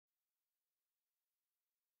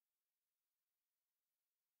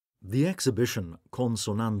The exhibition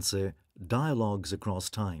Consonanze, Dialogues Across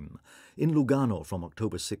Time, in Lugano from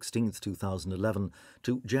October 16, 2011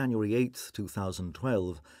 to January 8,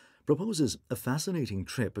 2012, proposes a fascinating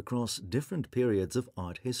trip across different periods of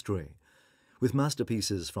art history. With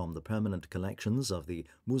masterpieces from the permanent collections of the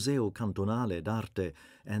Museo Cantonale d'Arte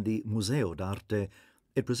and the Museo d'Arte,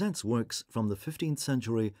 it presents works from the 15th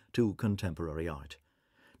century to contemporary art.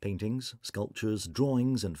 Paintings, sculptures,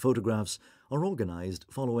 drawings and photographs are organized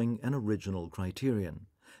following an original criterion,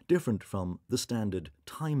 different from the standard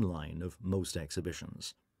timeline of most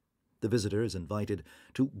exhibitions. The visitor is invited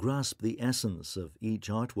to grasp the essence of each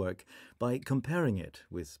artwork by comparing it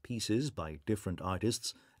with pieces by different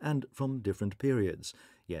artists and from different periods,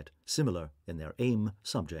 yet similar in their aim,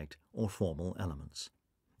 subject, or formal elements.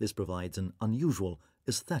 This provides an unusual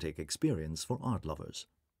aesthetic experience for art lovers.